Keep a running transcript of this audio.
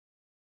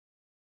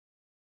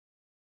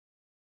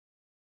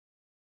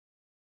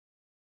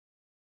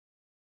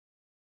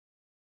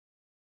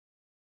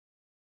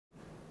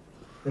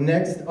The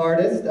next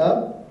artist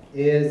up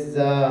is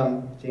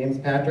James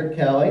Patrick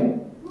Kelly.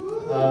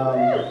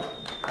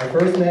 I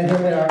first met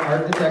him at our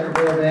Art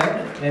Detectable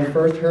event and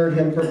first heard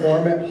him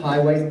perform at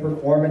Highway's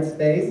Performance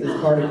Space as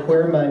part of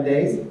Queer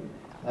Mondays.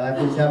 If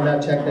you have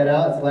not checked that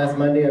out, it's the last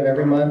Monday of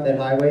every month at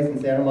Highways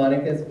in Santa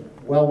Monica. It's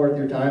well worth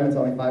your time. It's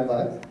only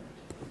 $5.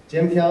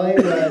 Jim Kelly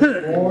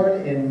was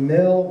born in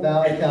Mill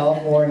Valley,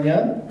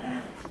 California.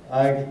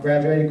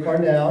 Graduated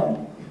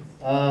Cornell.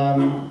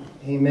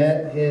 He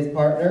met his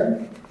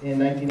partner in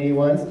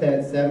 1981,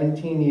 spent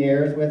 17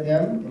 years with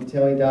him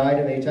until he died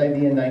of HIV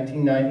in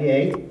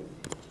 1998.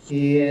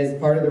 He is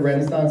part of the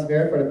Renaissance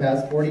Fair for the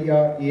past 40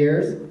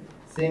 years,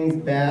 sings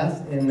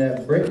bass in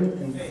the Britain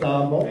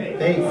Ensemble,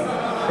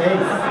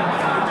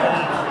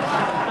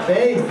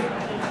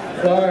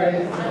 sorry,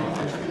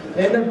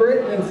 in the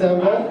Britain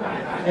Ensemble,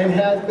 and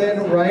has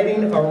been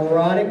writing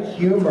erotic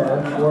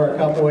humor for a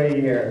couple of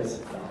years.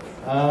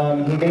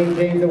 He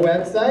maintains a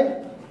website,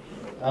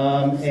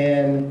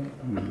 and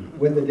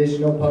with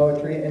additional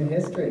poetry and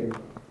history.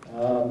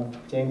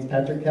 James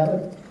Patrick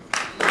Kelly.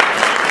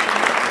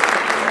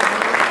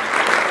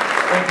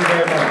 Thank you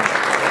very much.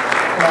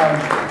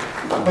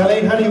 My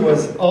late honey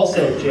was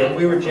also Jim.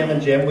 We were Jim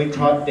and Jim. We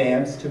taught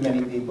dance to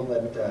many people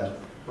at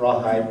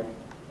Rawhide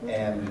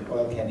and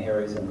Oil Can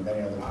Harry's and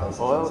many other places in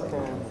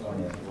Southern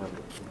California.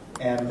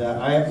 And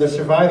I am the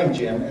surviving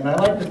Jim, and I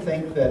like to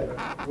think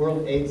that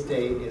World AIDS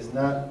Day is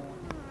not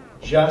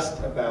just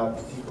about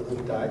the people who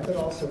died, but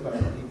also about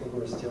the people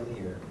who are still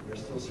here, who are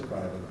still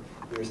surviving,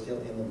 who are still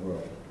in the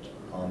world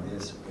on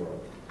this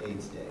World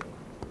AIDS Day.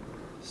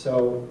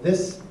 So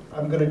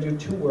I'm going to do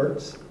two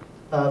works.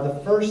 The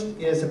first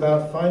is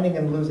about finding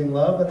and losing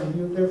love,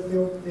 and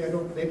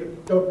they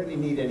don't really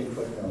need any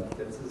footnote.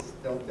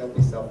 They'll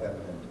be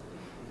self-evident.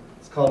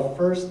 It's called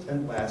First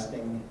and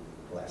Lasting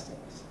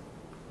Blessings.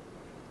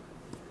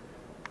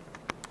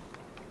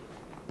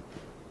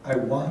 I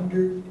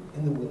wandered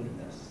in the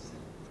wilderness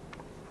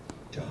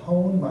to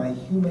hone my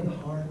human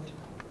heart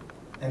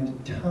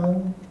and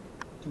tongue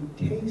to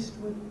taste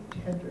with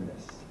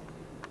tenderness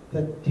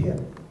the tip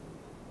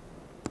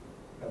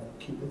of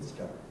Cupid's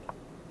dart.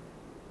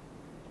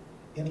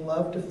 In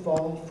love to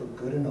fall for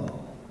good and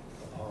all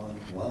upon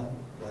one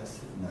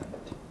blessed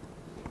night.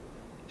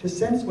 To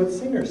sense what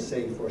singers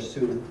say,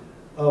 forsooth,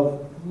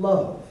 of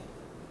love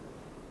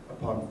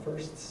upon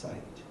first sight.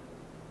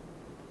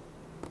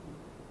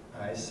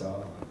 I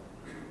saw.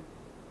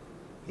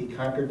 He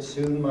conquered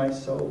soon my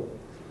soul.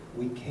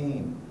 We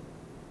came,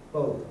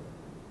 both,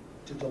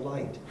 to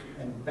delight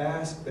and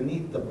bask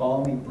beneath the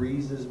balmy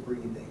breezes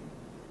breathing.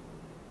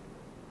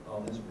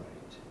 All is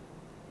right.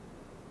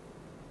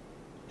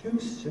 Too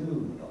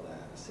soon,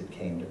 alas, it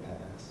came to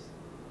pass,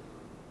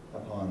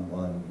 upon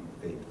one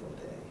fateful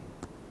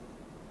day,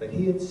 that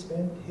he had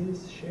spent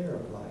his share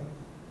of life.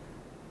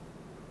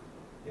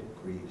 It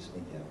grieves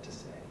me yet to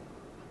say.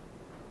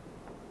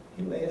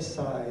 He lay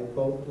aside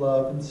both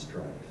love and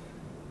strife,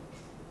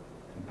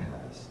 and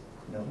passed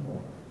no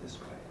more this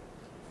way.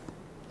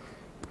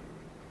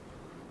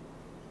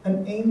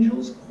 An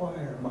angel's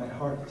choir my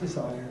heart's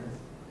desire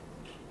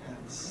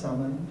hath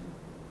summoned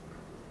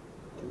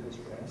to his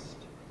rest.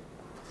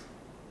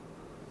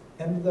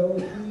 And though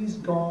he's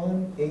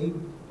gone a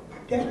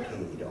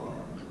decade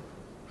on,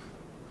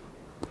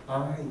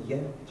 I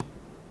yet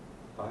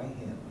by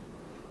him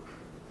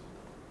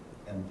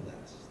am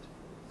blessed.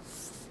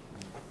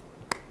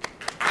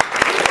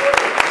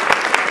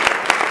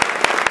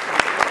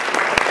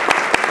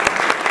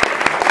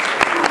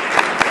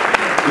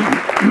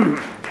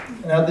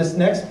 Now, this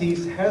next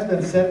piece has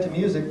been set to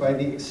music by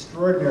the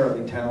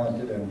extraordinarily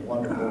talented and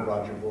wonderful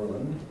Roger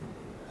Borland.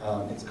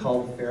 It's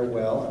called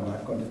Farewell. I'm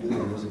not going to do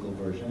the musical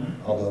version,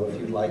 although if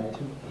you'd like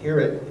to hear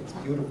it, it's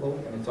beautiful,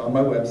 and it's on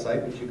my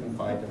website, which you can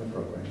find in the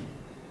program.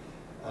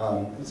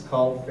 It's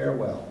called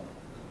Farewell.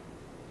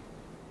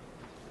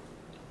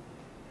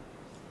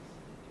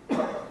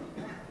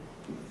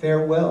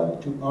 Farewell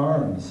to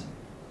arms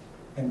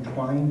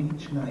entwined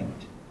each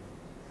night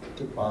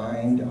to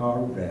bind our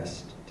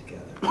rest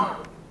together.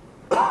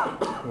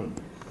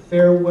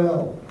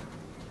 Farewell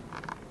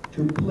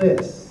to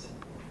bliss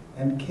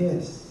and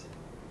kiss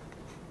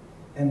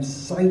and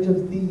sight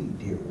of thee,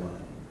 dear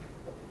one,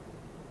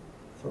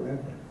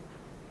 forever.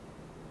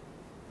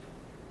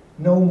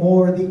 No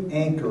more the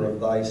anchor of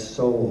thy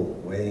soul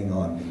weighing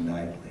on me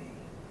nightly,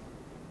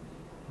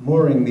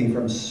 mooring me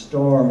from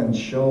storm and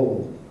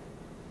shoal,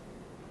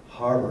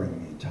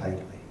 harboring me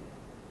tightly.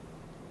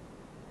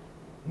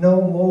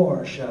 No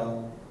more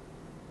shall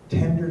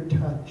tender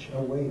touch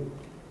awake,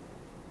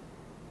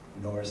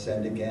 nor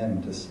send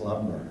again to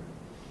slumber.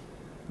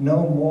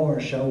 No more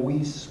shall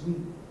we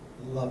sweet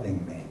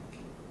loving make.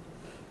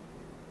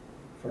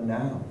 For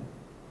now,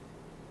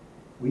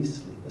 we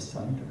sleep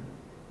asunder.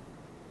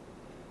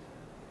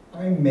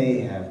 I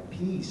may have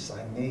peace,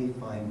 I may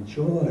find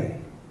joy,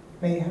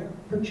 may have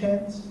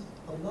perchance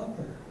a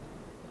lover,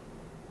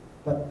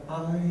 but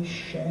I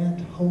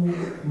shan't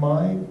hold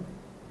my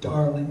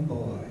darling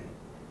boy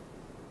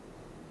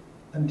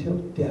until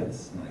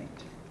death's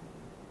night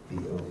be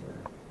over.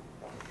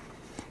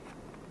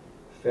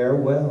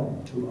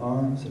 Farewell to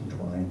arms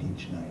entwined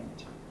each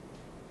night,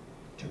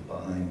 to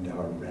bind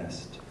our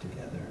rest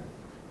together.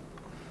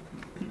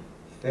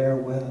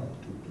 Farewell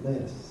to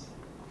bliss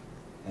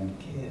and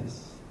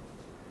kiss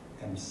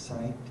and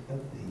sight of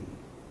thee,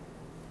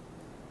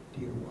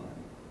 dear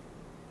one,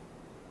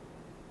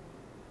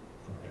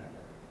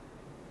 forever.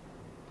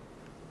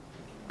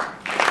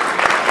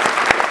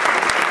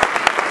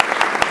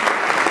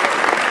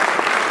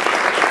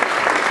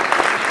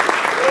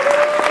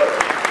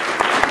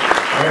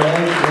 All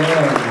right,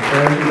 Jim.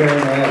 Thank you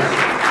very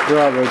much.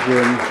 Bravo,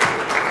 Jim.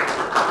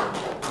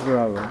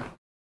 Bravo.